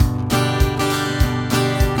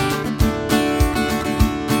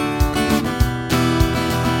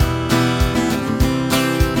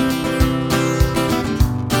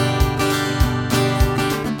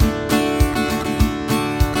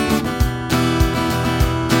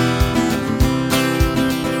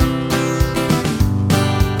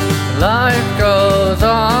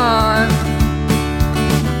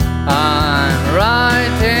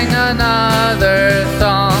another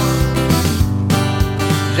song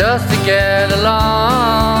just to get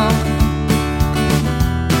along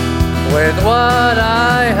with what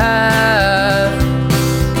I have.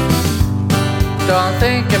 Don't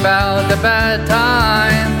think about the bad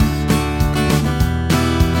times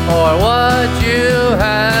or what you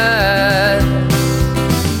had.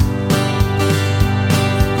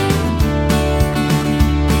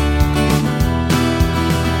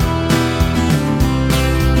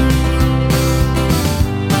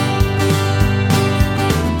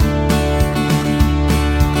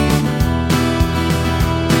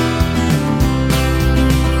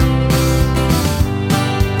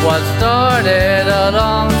 What started a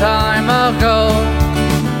long time ago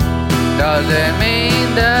doesn't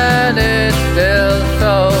mean that it's still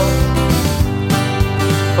so.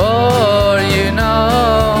 For you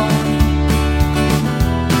know,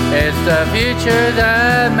 it's the future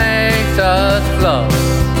that makes us flow.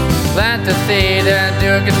 Plant a seed and do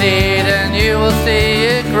a good deed, and you will see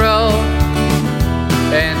it grow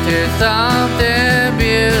into something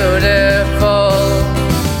beautiful.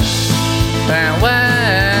 And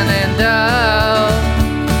when in doubt,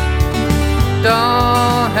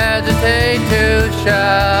 don't hesitate to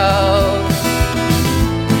shout,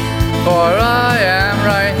 for I am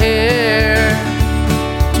right here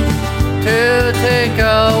to take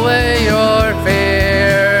away your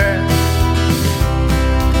fear,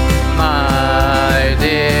 my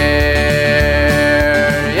dear.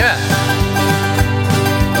 Yeah.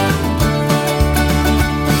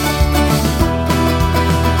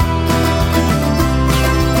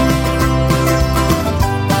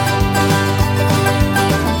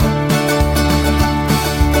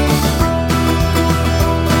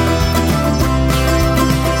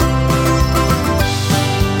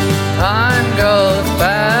 Goes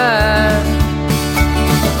fast,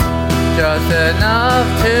 just enough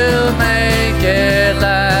to make it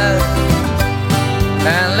last.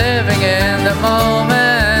 And living in the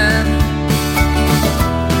moment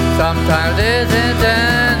sometimes isn't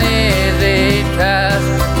an easy task.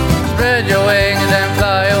 Spread your wings and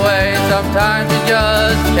fly away. Sometimes you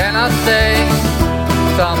just cannot stay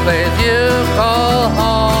someplace you call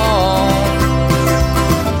home.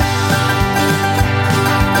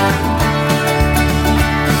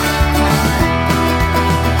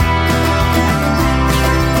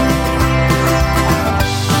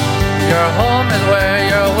 Your home is where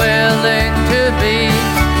you're willing to be,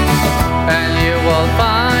 and you will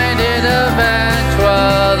find it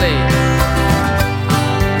eventually.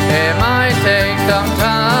 It might take some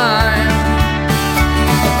time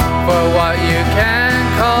for what you can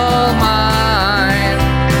call mine,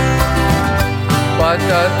 but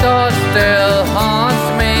the thought still haunts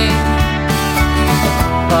me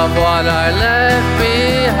of what I left